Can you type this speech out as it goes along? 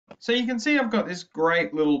So you can see I've got this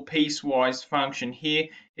great little piecewise function here.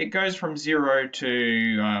 It goes from 0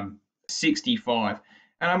 to 65.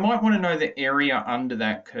 And I might want to know the area under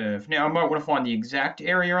that curve. Now, I might want to find the exact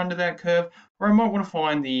area under that curve, or I might want to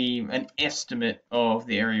find an estimate of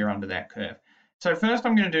the area under that curve. So first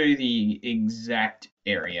I'm going to do the exact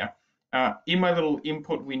area. In my little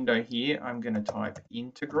input window here, I'm going to type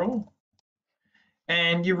integral.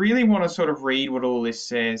 And you really want to sort of read what all this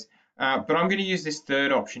says, but I'm going to use this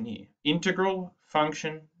third option here. Integral,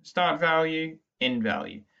 function, start value, end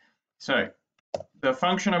value. So the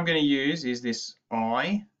function I'm going to use is this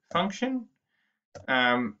I function.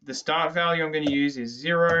 The start value I'm going to use is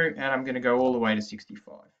 0, and I'm going to go all the way to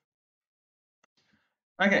 65.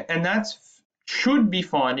 Okay, and that should be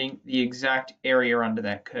finding the exact area under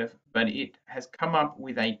that curve, but it has come up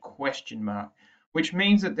with a question mark, which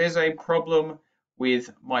means that there's a problem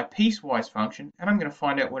with my piecewise function, and I'm going to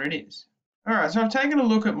find out what it is. All right, so I've taken a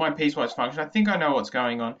look at my piecewise function. I think I know what's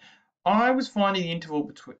going on. I was finding the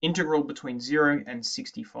integral between 0 and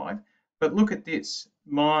 65, but look at this.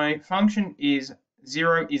 My function is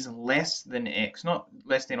 0 is less than x, not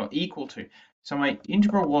less than or equal to. So my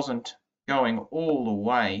integral wasn't going all the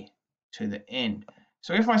way to the end.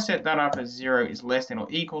 So if I set that up as 0 is less than or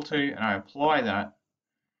equal to, and I apply that,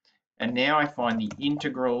 and now I find the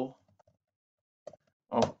integral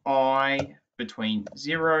of I between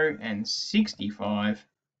 0 and 65,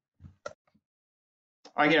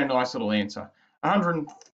 I get a nice little answer,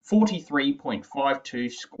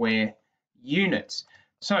 143.52 square units.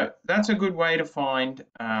 So that's a good way to find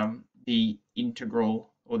the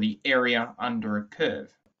integral or the area under a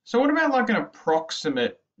curve. So what about like an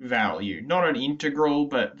approximate value, not an integral,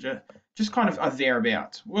 but just kind of a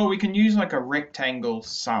thereabouts? Well, we can use like a rectangle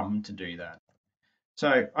sum to do that.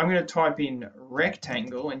 So I'm going to type in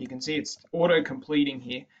rectangle, and you can see it's auto-completing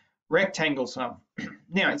here, rectangle sum.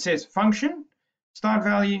 Now it says function, start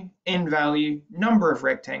value, end value, number of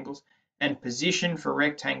rectangles, and position for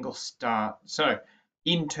rectangle start. So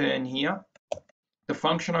in turn here, the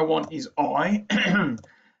function I want is I,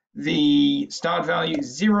 the start value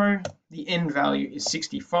is 0, the end value is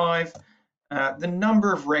 65, the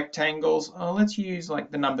number of rectangles, let's use like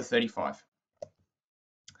the number 35.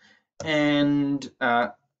 And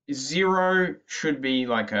 0 should be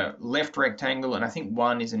like a left rectangle, and I think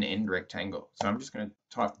 1 is an end rectangle. So I'm just going to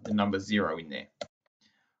type the number 0 in there.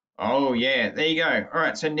 Oh yeah, there you go. All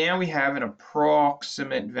right, so now we have an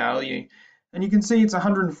approximate value, and you can see it's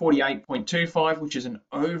 148.25, which is an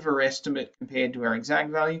overestimate compared to our exact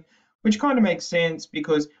value, which kind of makes sense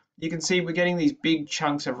because you can see we're getting these big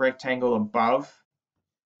chunks of rectangle above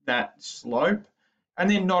that slope, and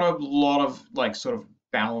then not a lot of like sort of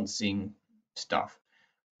balancing stuff.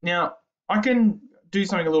 Now I can do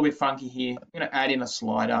something a little bit funky here. I'm going to add in a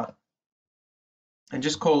slider and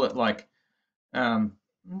just call it like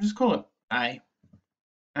just call it A,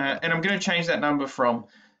 and I'm going to change that number from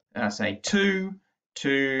say 2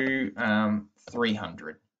 to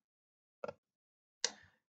 300.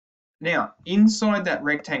 Now inside that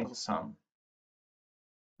rectangle sum,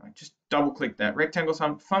 I just double click that rectangle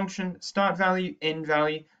sum function, start value, end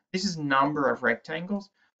value. This is number of rectangles.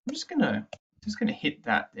 I'm just gonna hit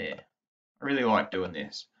that there. I really like doing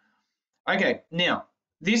this. Okay, now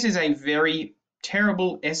this is a very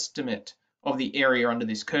terrible estimate of the area under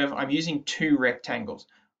this curve. I'm using two rectangles.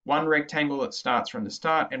 One rectangle that starts from the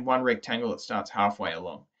start and one rectangle that starts halfway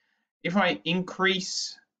along. If I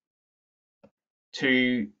increase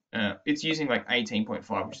to, it's using like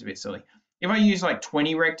 18.5, which is a bit silly. If I use like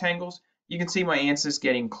 20 rectangles, you can see my answer's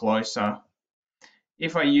getting closer.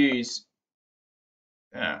 If I use,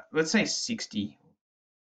 let's say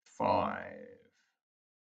 65,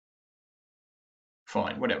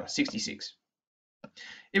 fine, whatever, 66.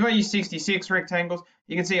 If I use 66 rectangles,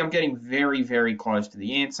 you can see I'm getting very, very close to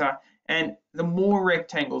the answer. And the more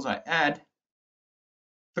rectangles I add,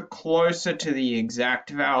 the closer to the exact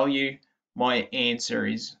value my answer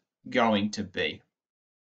is going to be.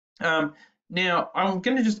 Now, I'm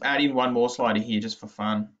going to just add in one more slider here just for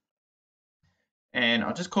fun. And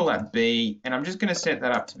I'll just call that B, and I'm just going to set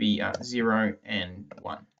that up to be 0 and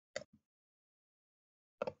 1.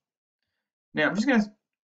 Now, I'm just going to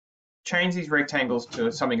change these rectangles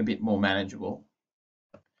to something a bit more manageable.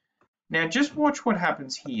 Now, just watch what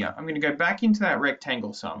happens here. I'm going to go back into that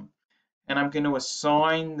rectangle sum, and I'm going to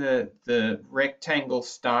assign the rectangle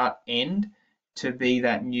start end to be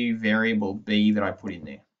that new variable B that I put in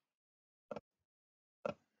there.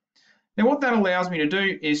 Now, what that allows me to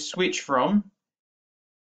do is switch from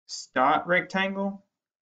start rectangle,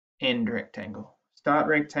 end rectangle, start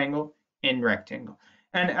rectangle, end rectangle.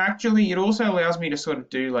 And actually, it also allows me to sort of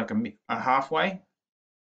do like a halfway.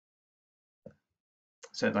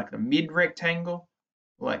 So like the mid rectangle,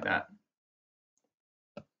 like that.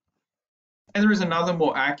 And there is another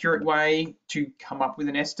more accurate way to come up with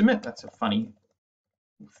an estimate. That's a funny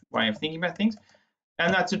way of thinking about things.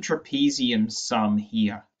 And that's a trapezium sum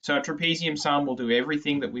here. So a trapezium sum will do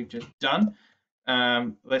everything that we've just done.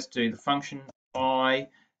 Let's do the function I.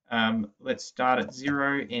 Let's start at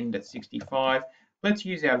 0, end at 65. Let's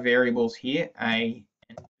use our variables here, A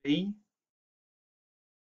and B.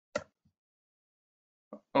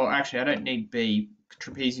 Oh, actually, I don't need B.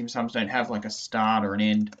 Trapezium sums don't have like a start or an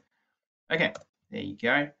end. Okay, there you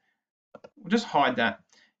go. We'll just hide that.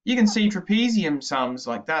 You can see trapezium sums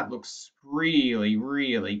like that looks really,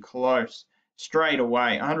 really close straight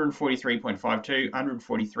away. 143.52,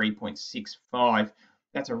 143.65.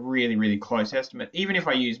 That's a really, really close estimate. Even if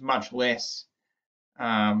I use much less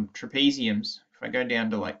trapeziums, if I go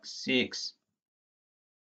down to like 6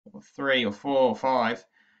 or 3 or 4 or 5,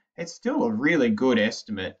 it's still a really good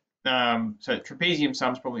estimate. So trapezium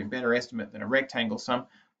sum is probably a better estimate than a rectangle sum,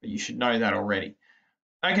 but you should know that already.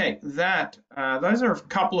 Okay, those are a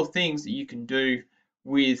couple of things that you can do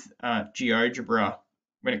with GeoGebra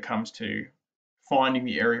when it comes to finding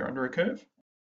the area under a curve.